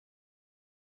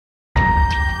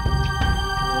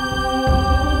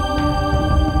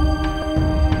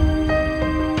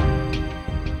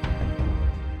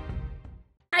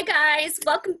guys,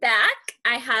 welcome back.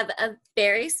 I have a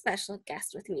very special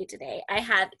guest with me today. I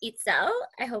have Itzel.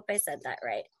 I hope I said that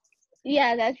right.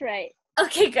 Yeah, that's right.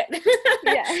 Okay, good.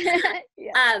 Yeah.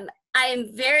 Yeah. I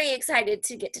am very excited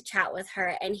to get to chat with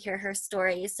her and hear her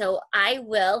story. So I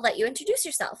will let you introduce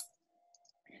yourself.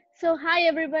 So hi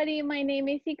everybody, my name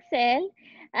is Itzel,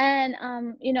 and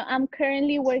I'm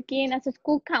currently working as a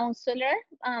school counselor.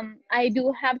 I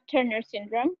do have Turner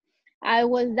syndrome. I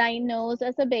was diagnosed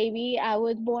as a baby. I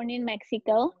was born in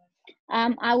Mexico.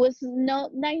 I was not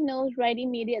diagnosed right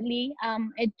immediately.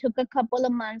 It took a couple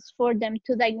of months for them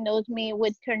to diagnose me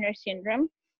with Turner syndrome.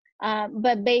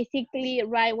 But basically,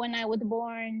 right when I was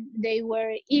born, there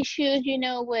were issues,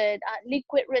 with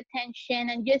liquid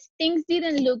retention and just things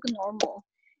didn't look normal.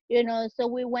 So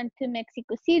we went to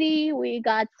Mexico City, we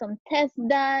got some tests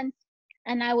done,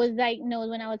 and I was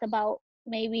diagnosed when I was about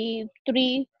maybe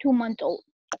 2 months old.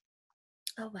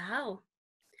 Oh, wow.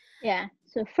 Yeah,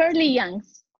 so fairly young.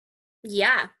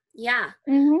 Yeah.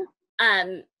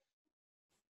 Mm-hmm.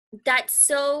 That's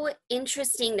so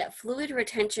interesting that fluid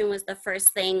retention was the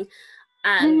first thing.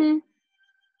 Mm-hmm.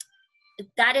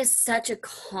 That is such a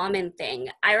common thing.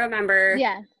 I remember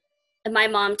Yeah. my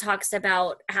mom talks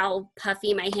about how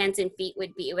puffy my hands and feet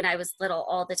would be when I was little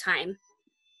all the time.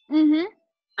 Mm-hmm.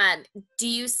 Do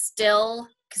you still,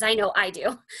 because I know I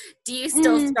do you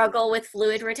still Mm. struggle with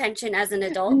fluid retention as an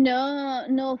adult?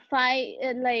 No,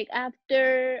 like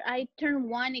after I turned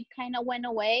one, it kind of went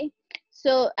away.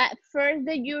 So at first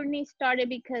the journey started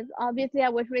because obviously I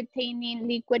was retaining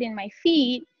liquid in my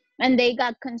feet, and they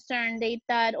got concerned. They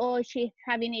thought, oh, she's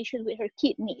having issues with her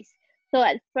kidneys. So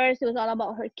at first it was all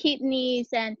about her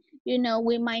kidneys, and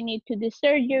we might need to do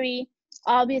surgery.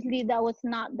 Obviously that was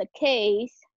not the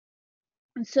case.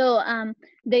 So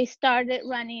they started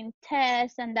running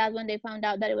tests, and that's when they found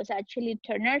out that it was actually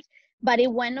Turner's. But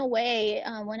it went away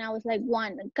when I was like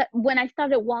one, when I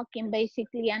started walking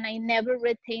basically, and I never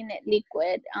retained it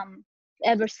liquid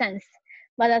ever since.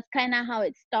 But that's kind of how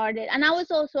it started. And I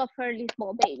was also a fairly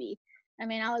small baby. I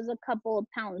mean, I was a couple of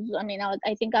pounds. I mean,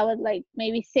 I think I was like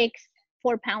maybe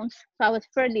 4 pounds. So I was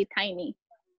fairly tiny.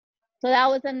 So that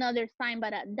was another sign.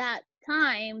 But at that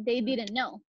time, they didn't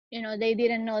know. They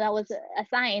didn't know that was a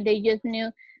sign. They just knew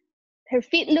her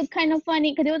feet looked kind of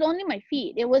funny because it was only my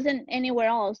feet. It wasn't anywhere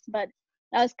else. But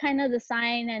that was kind of the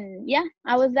sign. And yeah,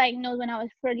 I was diagnosed when I was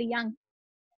fairly young.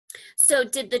 So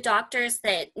did the doctors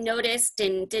that noticed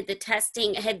and did the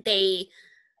testing, had they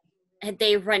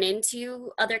run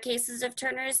into other cases of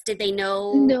Turner's? Did they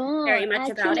know No, very much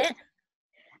about actually, it?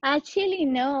 actually,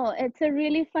 no. It's a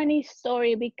really funny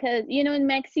story because, in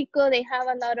Mexico, they have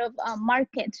a lot of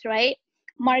markets, right?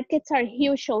 Markets are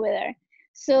huge over there.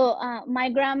 So my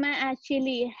grandma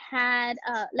actually had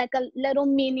like a little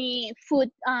mini food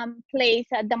place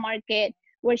at the market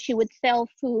where she would sell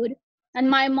food. And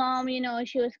my mom,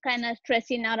 she was kind of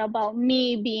stressing out about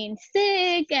me being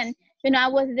sick. And, I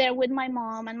was there with my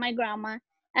mom and my grandma.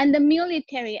 And a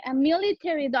military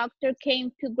doctor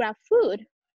came to grab food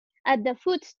at the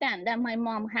food stand that my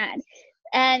mom had,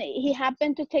 and he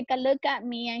happened to take a look at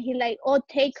me, and he like, oh,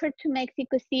 take her to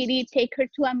Mexico City, take her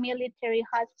to a military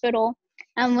hospital.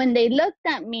 And when they looked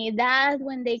at me, that's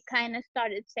when they kind of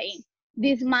started saying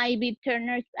this might be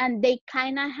Turner's, and they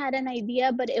kind of had an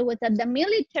idea, but it was at the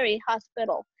military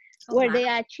hospital where Wow. they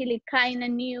actually kind of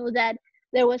knew that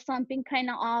there was something kind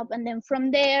of off. And then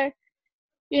from there,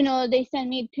 they sent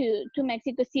me to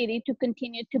Mexico City to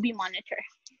continue to be monitored.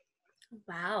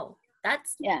 Wow.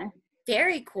 That's Yeah.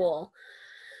 very cool.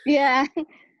 Yeah.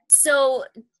 So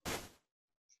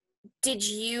did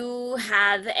you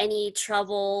have any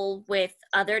trouble with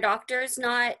other doctors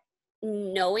not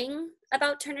knowing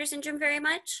about Turner syndrome very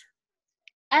much?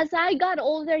 As I got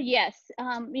older, yes,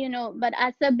 but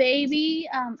as a baby,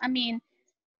 I mean,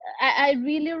 I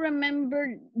really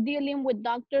remember dealing with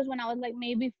doctors when I was like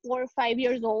maybe 4 or 5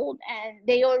 years old, and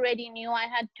they already knew I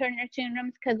had Turner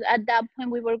syndrome because at that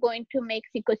point we were going to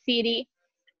Mexico City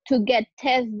to get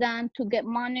tests done, to get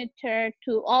monitored,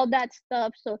 to all that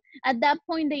stuff. So at that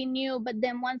point they knew. But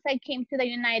then once I came to the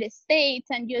United States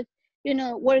and just,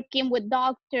 working with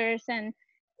doctors and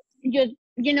just,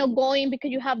 going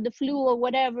because you have the flu or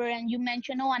whatever, and you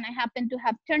mention, oh, and I happen to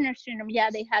have Turner syndrome. Yeah,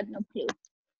 they had no clue.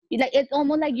 Like, it's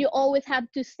almost like you always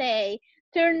have to say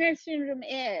Turner syndrome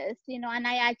is, and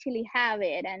I actually have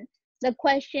it. And the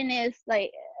question is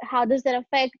like, how does that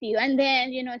affect you? And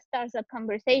then, it starts a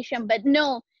conversation. But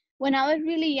no, when I was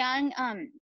really young,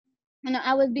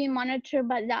 I was being monitored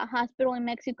by that hospital in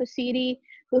Mexico City,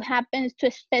 who happens to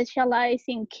specialize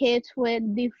in kids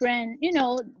with different,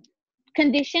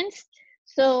 conditions.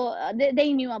 So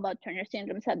they knew about Turner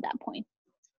syndromes at that point.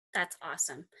 That's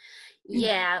awesome.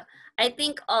 Yeah, I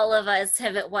think all of us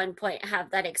have at one point have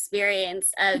that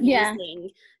experience of Yeah,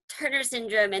 using Turner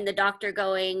syndrome and the doctor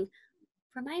going,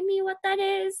 remind me what that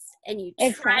is. And you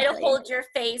try to exactly. hold your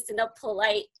face in a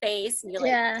polite face and you're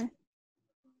like, Yeah,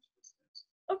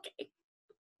 okay,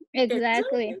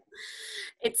 exactly.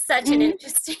 it's such an Mm-hmm.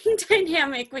 interesting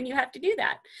dynamic when you have to do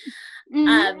that.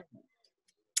 Mm-hmm. Um,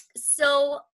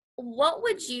 so, what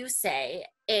would you say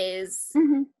is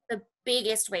Mm-hmm. the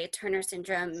biggest way Turner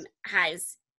syndrome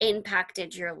has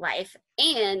impacted your life?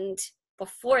 And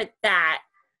before that,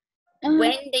 Uh-huh.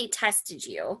 when they tested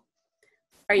you,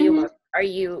 are you Mm-hmm. are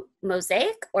you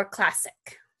mosaic or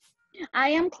classic? I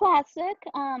am classic.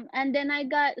 And then I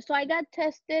got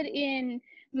tested in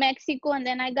Mexico, and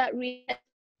then I got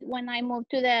when I moved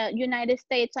to the United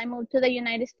States. I moved to the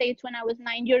United States when I was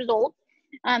 9 years old.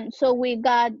 So we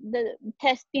got the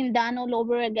testing done all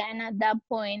over again at that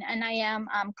point, and I am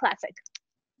classic.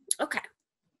 Okay.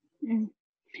 Mhm.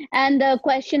 And the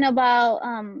question about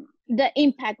the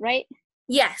impact, right?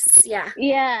 Yes, yeah.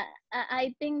 Yeah,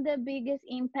 I think the biggest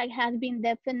impact has been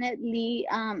definitely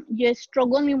just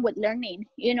struggling with learning,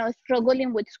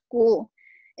 struggling with school.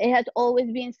 It has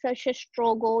always been such a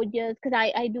struggle just because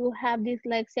I do have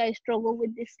dyslexia, I struggle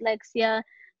with dyslexia.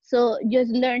 So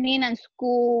just learning and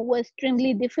school was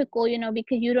extremely difficult,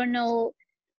 because you don't know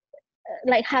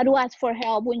like how to ask for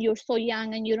help when you're so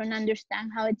young and you don't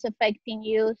understand how it's affecting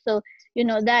you. So,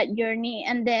 that journey.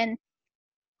 And then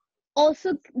also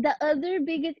the other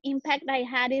biggest impact I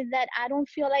had is that I don't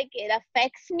feel like it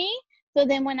affects me. So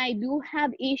then when I do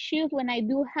have issues, when I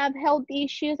do have health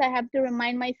issues, I have to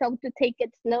remind myself to take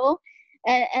it slow.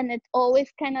 And it's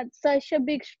always kind of such a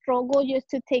big struggle just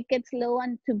to take it slow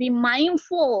and to be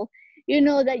mindful,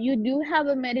 that you do have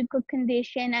a medical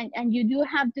condition, and you do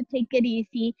have to take it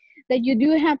easy, that you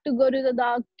do have to go to the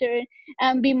doctor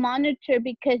and be monitored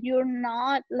because you're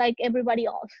not like everybody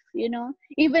else,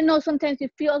 even though sometimes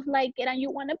it feels like it and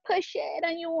you want to push it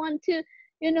and you want to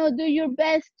do your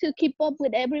best to keep up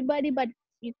with everybody, but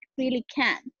you really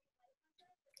can't.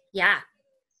 Yeah,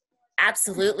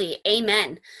 absolutely.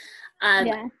 Amen. Um,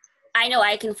 Yeah. I know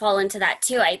I can fall into that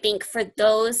too. I think for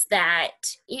those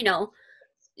that,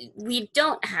 we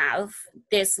don't have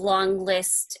this long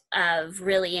list of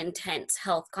really intense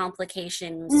health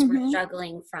complications, we're Mm-hmm.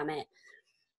 struggling from it.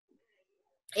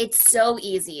 It's so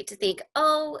easy to think,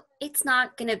 oh, it's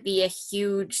not going to be a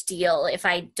huge deal if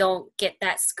I don't get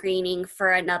that screening for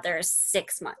another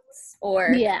 6 months,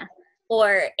 Yeah.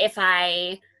 or if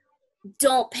I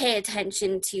don't pay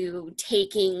attention to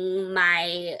taking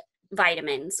my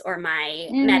vitamins or my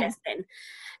Mm-hmm. medicine.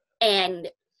 And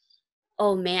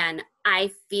oh man,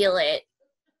 I feel it Mm-hmm.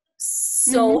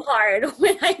 so hard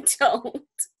when I don't.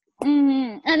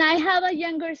 Mm-hmm. And I have a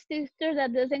younger sister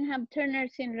that doesn't have Turner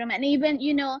syndrome, and even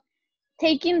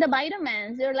taking the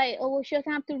vitamins, they're like, oh, well, she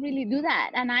doesn't have to really do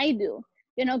that, and I do,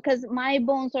 because my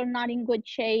bones are not in good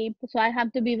shape, so I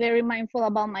have to be very mindful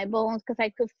about my bones because I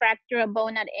could fracture a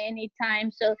bone at any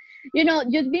time. So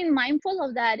just being mindful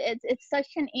of that, it's such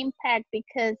an impact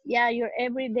because yeah, your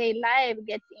everyday life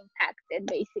gets impacted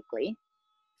basically.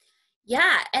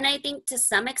 Yeah, and I think to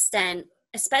some extent,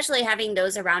 especially having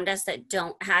those around us that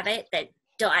don't have it, that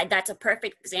don't, that's a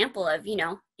perfect example of,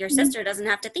 your Mm-hmm. sister doesn't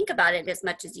have to think about it as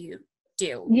much as you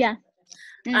do. Yeah.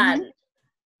 Mm-hmm. Um,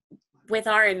 with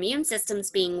our immune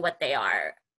systems being what they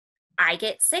are, I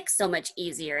get sick so much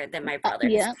easier than my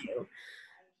brothers Yeah. do.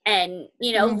 And,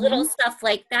 little Mm-hmm. stuff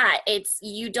like that, it's,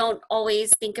 you don't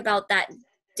always think about that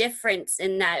difference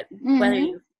in that whether Mm-hmm.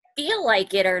 you feel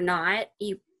like it or not,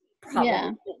 you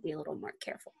Yeah. probably should be a little more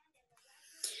careful.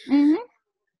 Mm-hmm.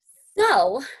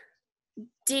 So,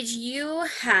 did you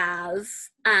have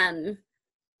um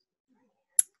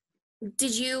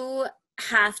did you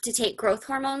have to take growth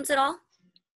hormones at all?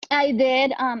 I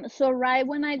did. So right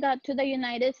when I got to the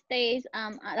United States,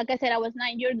 like I said, I was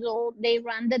 9 years old. They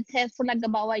ran the test for like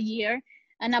about a year,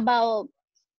 and about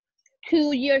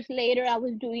 2 years later, I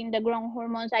was doing the growth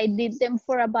hormones. I did them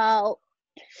for about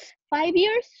 5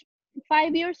 years,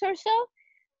 5 years or so.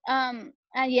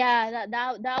 And yeah,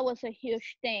 that was a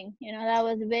huge thing. That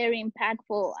was very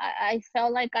impactful. I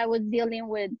felt like I was dealing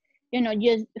with,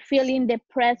 just feeling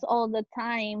depressed all the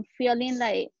time, feeling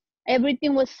like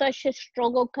everything was such a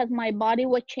struggle because my body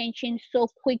was changing so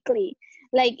quickly.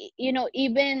 Like,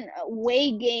 even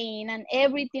weight gain and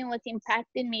everything was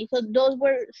impacting me. So those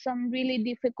were some really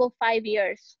difficult 5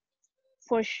 years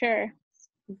for sure.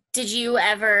 Did you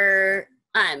ever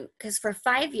because for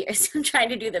 5 years, I'm trying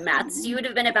to do the math, so you would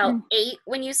have been about Mm. 8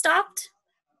 when you stopped?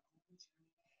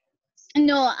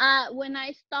 No, when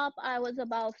I stopped, I was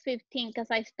about 15 because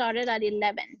I started at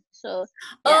 11. So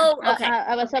yeah, Oh, okay.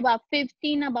 I was Okay. about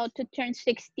 15, about to turn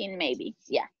 16 maybe.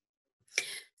 Yeah.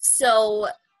 So,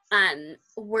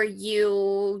 were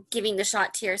you giving the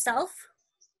shot to yourself?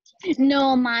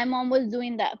 No, my mom was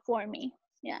doing that for me.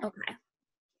 Yeah. Okay.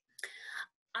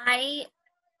 I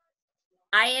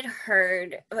I've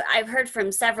heard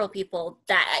from several people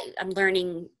that I'm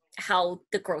learning how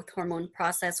the growth hormone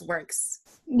process works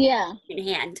Yeah. in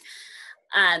hand.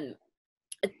 Um,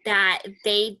 that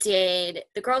they did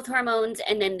the growth hormones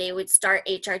and then they would start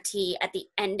HRT at the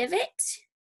end of it.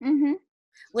 Mm-hmm.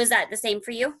 Was that the same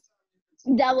for you?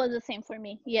 That was the same for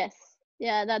me. Yes.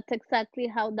 Yeah, that's exactly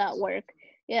how that worked.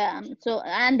 Yeah. So,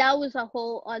 and that was a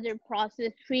whole other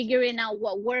process, figuring out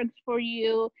what works for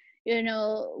you,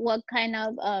 what kind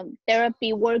of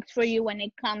therapy works for you when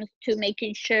it comes to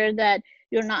making sure that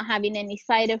you're not having any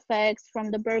side effects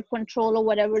from the birth control or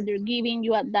whatever they're giving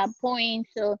you at that point.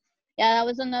 So, yeah, that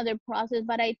was another process.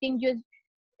 But I think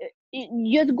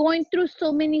just going through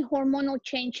so many hormonal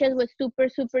changes was super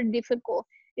super difficult,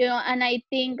 and I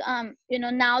think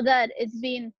now that it's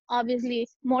been obviously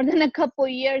more than a couple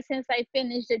years since I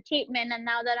finished the treatment, and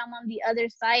now that I'm on the other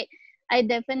side, I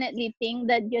definitely think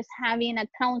that just having a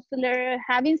counselor,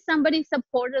 having somebody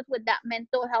support us with that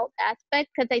mental health aspect,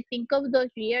 because I think of those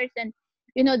years, and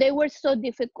they were so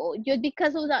difficult just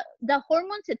because of the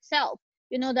hormones itself,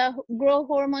 the growth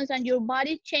hormones, and your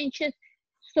body changes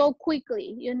so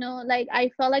quickly, like I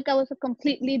felt like I was a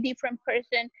completely different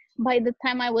person by the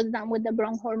time I was done with the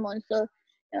growth hormones. So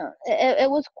it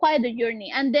was quite a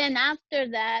journey, and then after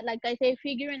that, like I say,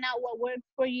 figuring out what works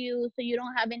for you so you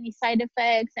don't have any side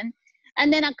effects.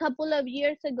 And then a couple of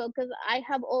years ago, because I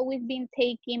have always been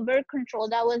taking birth control,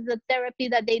 that was the therapy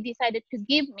that they decided to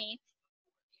give me.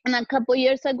 And a couple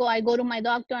years ago, I go to my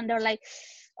doctor and they're like,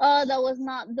 oh, that was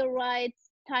not the right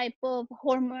type of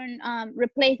hormone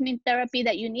replacement therapy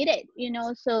that you needed,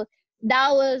 So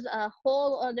that was a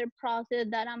whole other process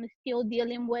that I'm still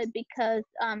dealing with, because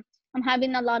I'm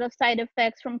having a lot of side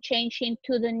effects from changing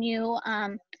to the new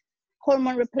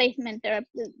hormone replacement therapy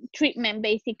treatment,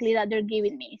 basically, that they're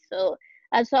giving me. So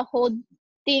that's a whole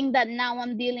thing that now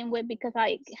I'm dealing with, because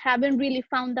I haven't really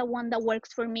found the one that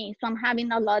works for me. So I'm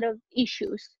having a lot of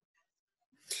issues.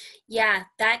 Yeah,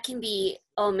 that can be,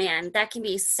 oh man, that can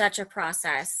be such a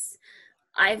process.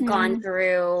 I've gone Mm,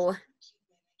 through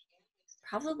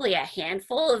probably a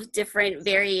handful of different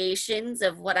variations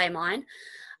of what I'm on.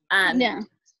 yeah,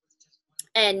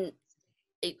 And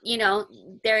you know,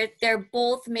 they're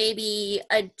both maybe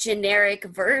a generic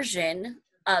version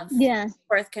of yeah,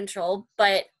 birth control,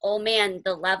 but oh man,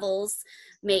 the levels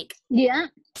make yeah,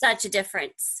 such a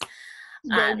difference.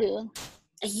 they Um, do.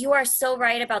 you are so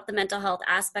right about the mental health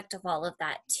aspect of all of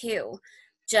that too.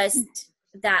 Just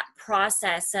that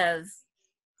process of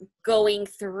going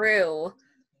through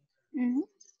Mm-hmm.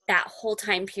 that whole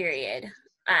time period.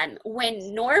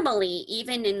 When normally,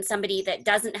 even in somebody that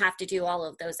doesn't have to do all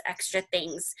of those extra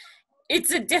things,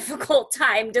 it's a difficult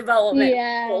time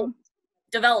Yeah.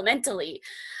 developmentally.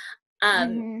 Um,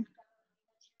 Mm-hmm.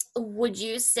 would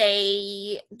you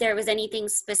say there was anything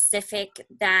specific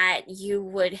that you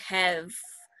would have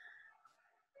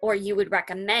or you would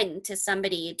recommend to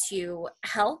somebody to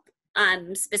help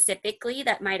specifically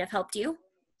that might have helped you?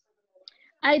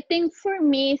 I think for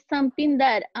me, something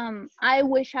that I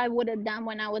wish I would have done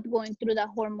when I was going through the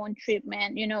hormone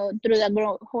treatment, through the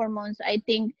growth hormones, I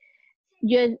think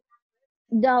just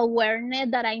the awareness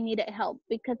that I needed help,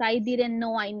 because I didn't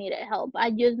know I needed help.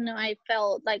 I just know I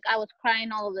felt like I was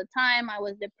crying all of the time. I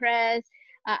was depressed.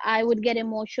 I would get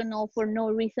emotional for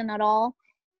no reason at all.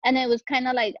 And it was kind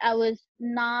of like I was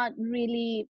not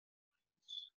really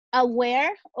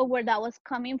aware of where that was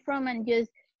coming from, and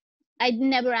just I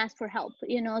never asked for help,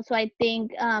 So I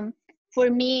think for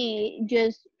me,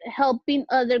 just helping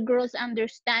other girls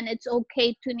understand it's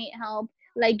okay to need help.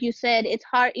 Like you said, it's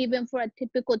hard even for a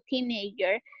typical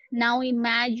teenager. Now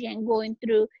imagine going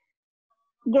through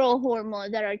growth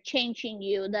hormones that are changing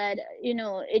you, that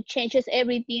it changes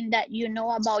everything that you know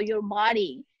about your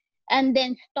body, and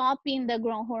then stopping the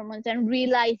growth hormones and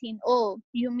realizing, oh,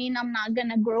 you mean I'm not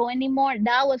gonna grow anymore?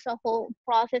 That was a whole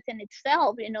process in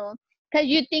itself, because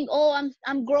you think, oh,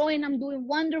 I'm growing, I'm doing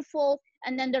wonderful,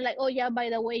 and then they're like, oh yeah, by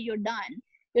the way, you're done,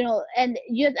 and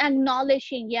just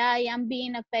acknowledging, yeah, I am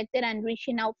being affected, and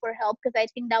reaching out for help, because I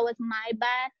think that was my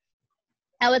bad.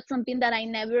 That was something that I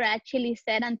never actually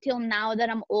said until now that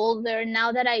I'm older.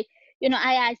 Now that I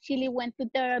actually went to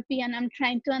therapy, and I'm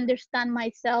trying to understand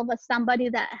myself as somebody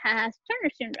that has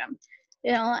Turner syndrome,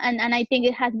 and I think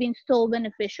it has been so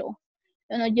beneficial.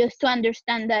 just to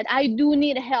understand that I do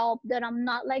need help, that I'm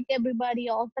not like everybody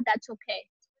else, but that's okay.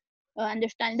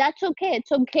 Understand that's okay.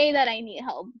 It's okay that I need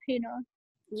help.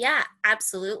 Yeah,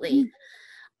 absolutely.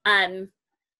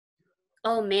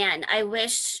 Oh man, I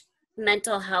wish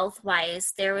mental health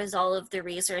wise there was all of the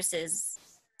resources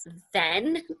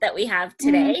then that we have Mm-hmm.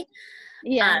 today.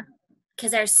 Yeah.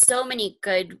 Because there's so many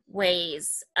good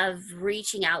ways of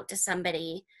reaching out to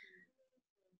somebody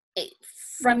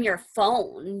from your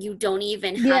phone. You don't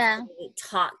even have Yeah. to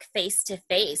talk face to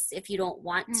face if you don't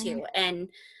want Mm-hmm. to. And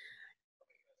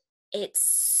it's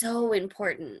so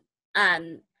important,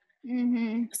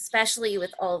 Mm-hmm. especially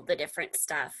with all of the different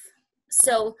stuff.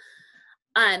 So,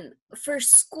 for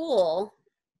school,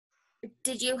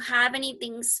 did you have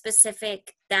anything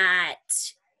specific that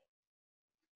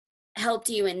helped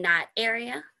you in that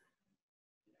area?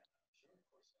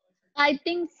 I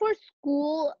think for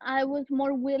school, I was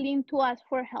more willing to ask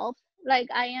for help. Like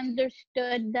I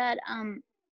understood that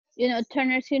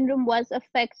Turner syndrome was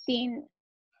affecting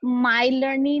my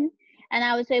learning, and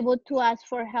I was able to ask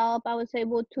for help. I was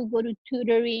able to go to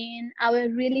tutoring. I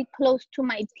was really close to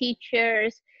my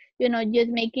teachers, just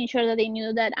making sure that they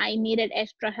knew that I needed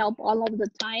extra help all of the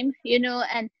time,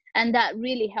 and that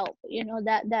really helped,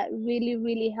 that really,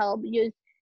 really helped. Just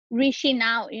reaching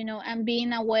out, and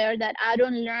being aware that I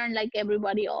don't learn like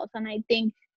everybody else. And I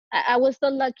think I was so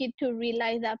lucky to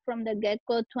realize that from the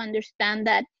get-go, to understand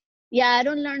that, yeah, I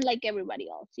don't learn like everybody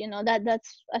else,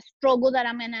 that's a struggle that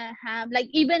I'm gonna have. Like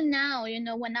even now,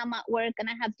 when I'm at work and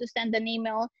I have to send an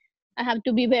email, I have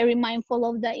to be very mindful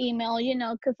of the email,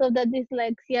 because of the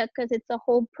dyslexia, because it's a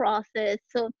whole process.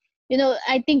 So,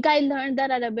 I think I learned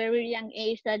that at a very young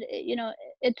age, that,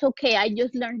 it's okay. I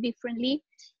just learn differently.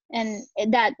 And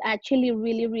that actually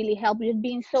really, really helped, just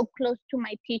being so close to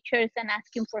my teachers and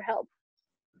asking for help.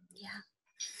 Yeah.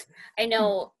 I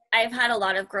know I've had a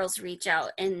lot of girls reach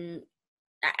out and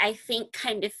I think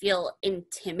kind of feel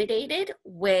intimidated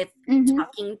with Mm-hmm.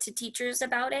 talking to teachers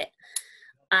about it.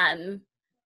 Um,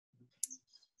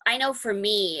 I know for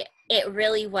me, it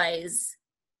really was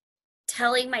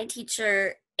telling my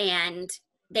teacher, and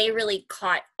they really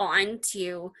caught on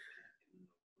to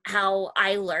how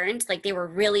I learned. Like they were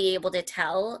really able to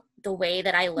tell the way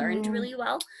that I learned Mm-hmm. really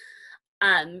well.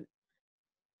 Um,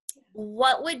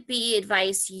 what would be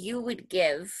advice you would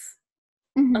give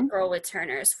a Mm-hmm. girl with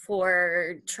Turner's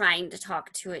for trying to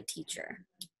talk to a teacher?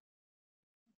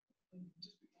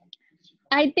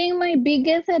 I think my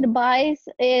biggest advice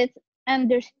is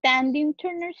understanding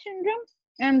Turner syndrome,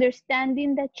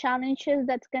 understanding the challenges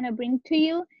that's going to bring to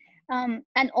you,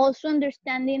 and also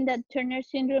understanding that Turner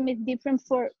syndrome is different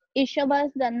for each of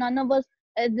us, that none of us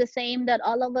is the same, that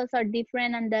all of us are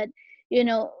different, and that, you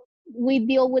know, we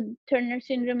deal with Turner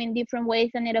syndrome in different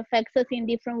ways and it affects us in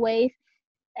different ways.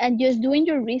 And just doing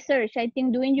your research, I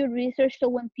think doing your research, so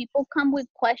when people come with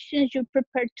questions, you're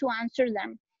prepared to answer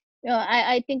them.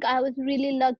 I think I was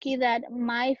really lucky that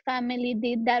my family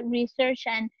did that research.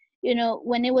 And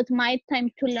when it was my time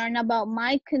to learn about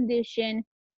my condition,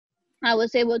 I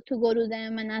was able to go to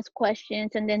them and ask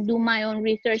questions and then do my own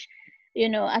research,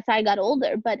 as I got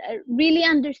older. But I really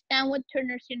understand what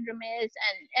Turner syndrome is.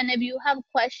 And if you have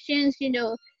questions,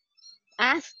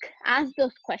 ask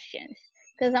those questions,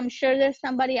 because I'm sure there's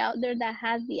somebody out there that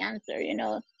has the answer.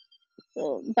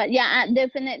 So, but yeah,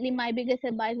 definitely my biggest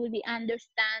advice would be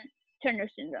understand Turner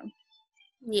syndrome.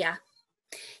 Yeah.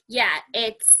 Yeah,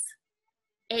 it's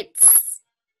it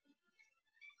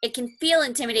can feel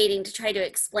intimidating to try to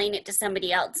explain it to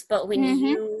somebody else, but when Mm-hmm.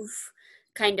 you've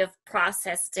kind of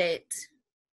processed it,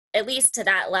 at least to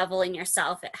that level in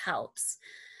yourself, it helps.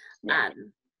 Yeah.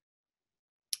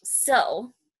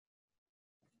 So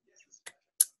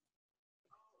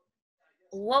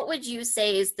what would you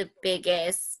say is the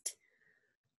biggest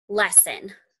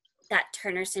lesson that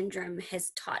Turner syndrome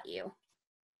has taught you?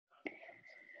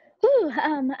 Whew,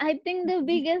 I think the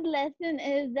biggest lesson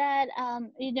is that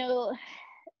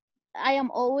I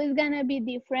am always gonna be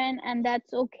different, and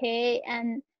that's okay.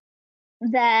 And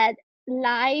that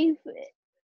life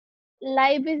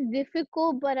life is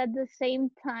difficult, but at the same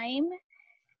time,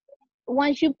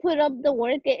 once you put up the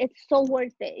work, it's so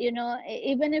worth it.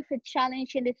 Even if it's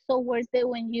challenging, it's so worth it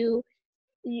when you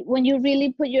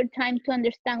really put your time to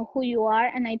understand who you are.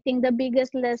 And I think the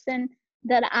biggest lesson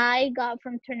that I got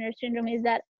from Turner syndrome is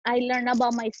that I learned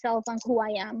about myself and who I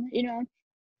am,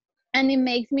 and it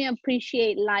makes me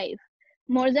appreciate life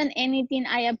more than anything.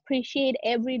 I appreciate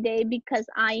every day because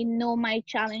I know my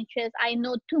challenges. I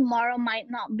know tomorrow might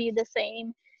not be the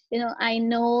same. I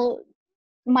know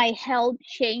my health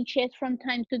changes from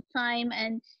time to time,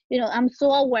 and I'm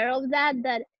so aware of that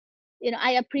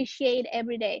I appreciate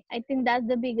every day. I think that's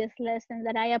the biggest lesson,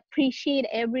 that I appreciate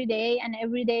every day, and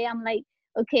every day I'm like,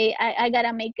 okay, I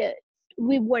gotta make it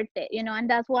we worth it, and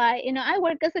that's why, I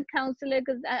work as a counselor,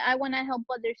 because I want to help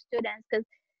other students, because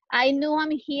I know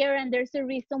I'm here and there's a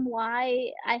reason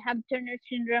why I have Turner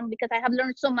syndrome, because I have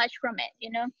learned so much from it.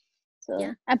 Yeah,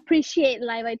 So appreciate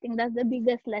life. I think that's the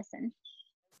biggest lesson.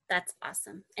 that's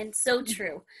awesome and so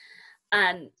true.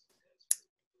 Um,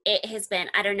 it has been,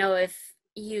 I don't know if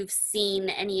you've seen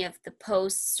any of the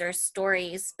posts or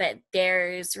stories, but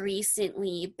there's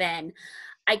recently been,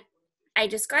 I I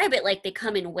describe it like they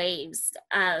come in waves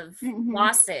of Hmm.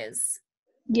 losses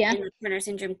Yeah. in the Turner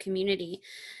syndrome community.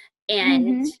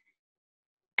 And Hmm.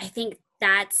 I think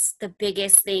that's the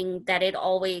biggest thing that it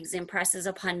always impresses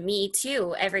upon me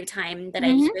too, every time that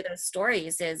I Hmm. hear those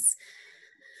stories, is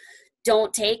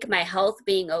don't take my health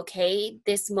being okay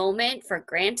this moment for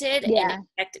granted and Yeah.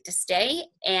 expect it to stay.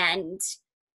 And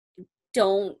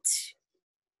don't,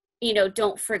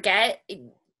 don't forget,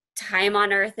 time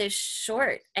on earth is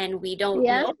short and we don't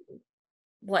Yeah. know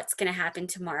what's going to happen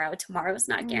tomorrow. Tomorrow's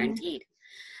not Hmm. guaranteed.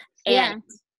 And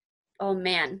Yeah. oh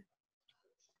man,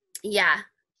 yeah,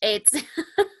 it's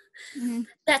Hmm.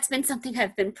 that's been something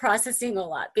I've been processing a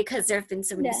lot because there have been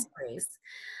so many Yeah. stories.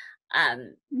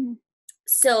 Um, Hmm.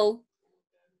 so,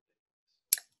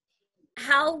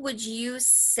 how would you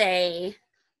say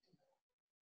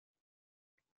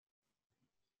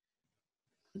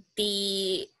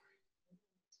the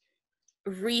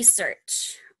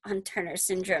research on Turner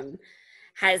syndrome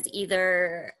has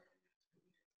either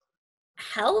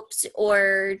helped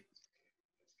or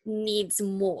needs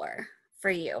more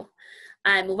for you?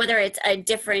 Whether it's a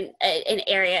different an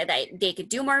area that they could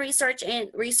do more research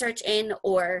in,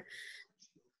 or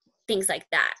things like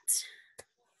that.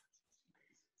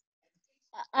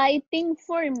 I think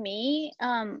for me,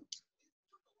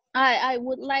 I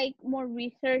would like more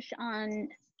research on,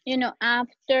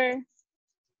 after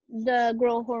the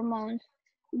growth hormones,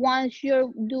 once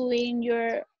you're doing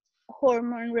your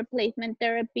hormone replacement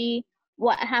therapy,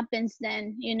 what happens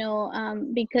then,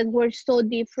 because we're so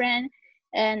different,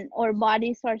 and our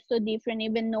bodies are so different,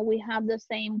 even though we have the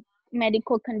same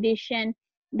medical condition,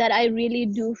 that I really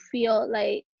do feel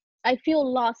like I feel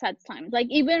lost at times, like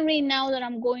even right now that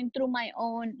I'm going through my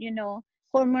own,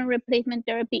 hormone replacement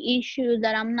therapy issues,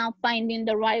 that I'm not finding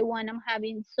the right one, I'm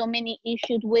having so many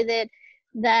issues with it,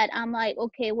 that I'm like,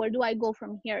 okay, where do I go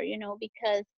from here?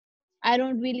 Because I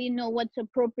don't really know what's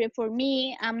appropriate for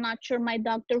me. I'm not sure my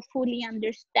doctor fully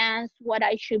understands what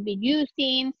I should be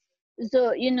using.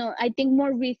 So, I think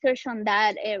more research on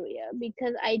that area,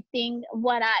 because I think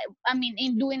I mean,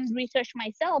 in doing research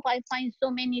myself, I find so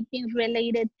many things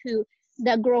related to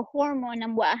the growth hormone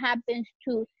and what happens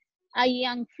to a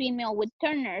young female with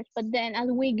Turner's. But then as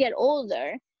we get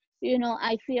older,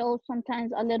 I feel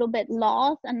sometimes a little bit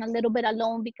lost and a little bit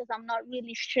alone, because I'm not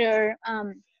really sure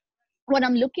what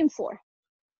I'm looking for.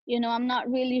 I'm not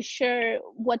really sure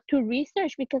what to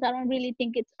research, because I don't really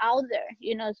think it's out there.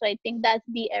 So I think that's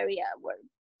the area where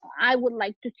I would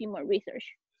like to see more research.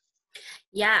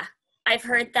 Yeah, I've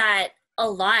heard that a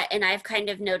lot, and I've kind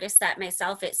of noticed that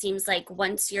myself. It seems like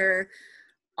once you're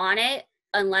on it,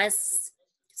 unless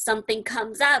something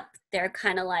comes up, they're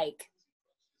kind of like,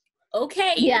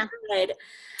 okay, you're Yeah. good.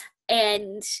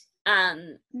 And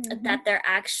Hmm. that there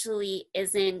actually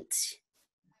isn't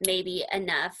maybe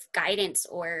enough guidance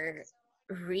or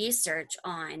research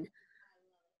on,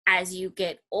 as you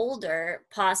get older,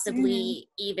 Hmm. possibly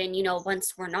even,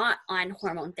 once we're not on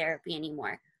hormone therapy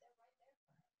anymore,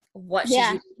 what should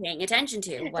Yeah. you be paying attention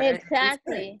to? What are the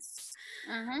Exactly. concerns?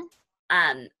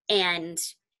 Uh-huh. And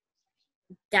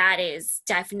that is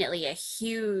definitely a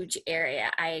huge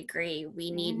area. I agree.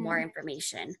 We need more Hmm.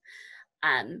 information.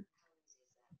 Um,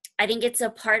 I think it's a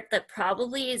part that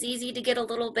probably is easy to get a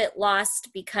little bit lost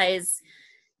because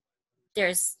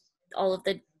there's all of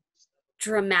the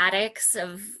dramatics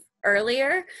of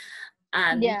earlier.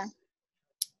 Um, Yeah.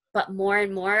 but more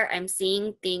and more, I'm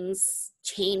seeing things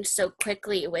change so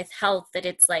quickly with health that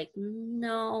it's like,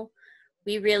 no,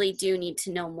 we really do need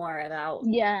to know more about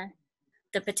Yeah.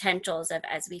 the potentials of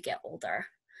as we get older.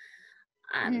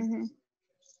 Um, Hmm.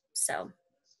 so,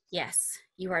 yes,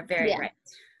 you are very Yeah. right.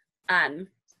 Um,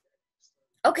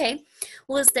 okay,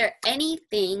 well, is there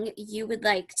anything you would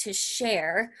like to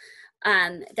share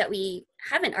that we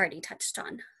haven't already touched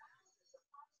on?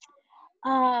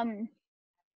 um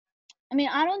I mean,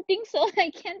 I don't think so.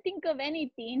 I can't think of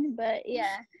anything, but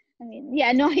yeah. I mean,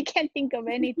 yeah, no, I can't think of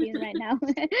anything right now.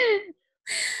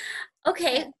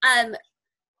 Okay,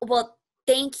 well,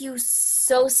 thank you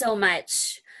so, so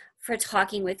much for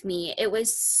talking with me. It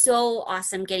was so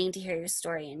awesome getting to hear your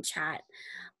story and chat.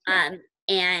 Yeah.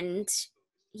 And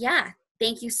yeah,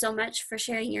 thank you so much for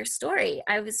sharing your story.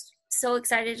 I was so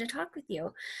excited to talk with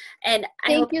you. And I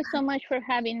Thank hope, you so much for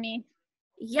having me.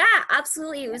 yeah,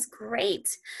 absolutely. It Yeah. was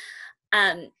great.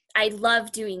 I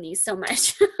love doing these so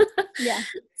much. Yeah.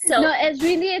 So, No, it's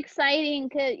really exciting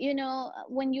because, you know,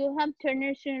 when you have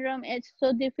Turner syndrome, it's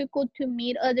so difficult to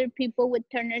meet other people with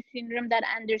Turner syndrome that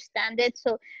understand it.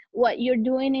 So what you're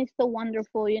doing is so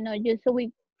wonderful, you know, just so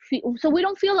we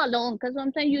don't feel alone, because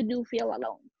sometimes you do feel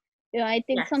alone. You know, I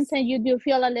think yes. sometimes you do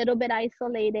feel a little bit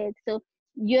isolated. So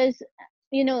just,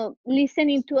 you know,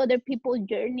 listening to other people's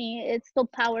journey, it's so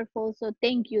powerful. So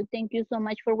thank you so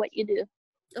much for what you do.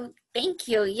 Oh, thank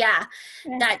you. Yeah.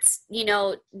 Yeah. That's,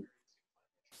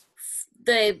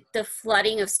 the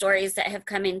flooding of stories that have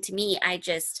come into me.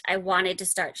 I wanted to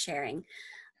start sharing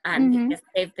Mm-hmm. because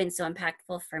they've been so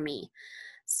impactful for me.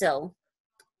 So,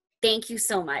 thank you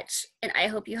so much. And I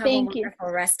hope you have a Thank you. wonderful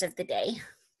rest of the day.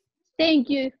 Thank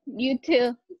you. You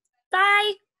too.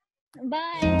 Bye.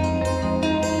 Bye.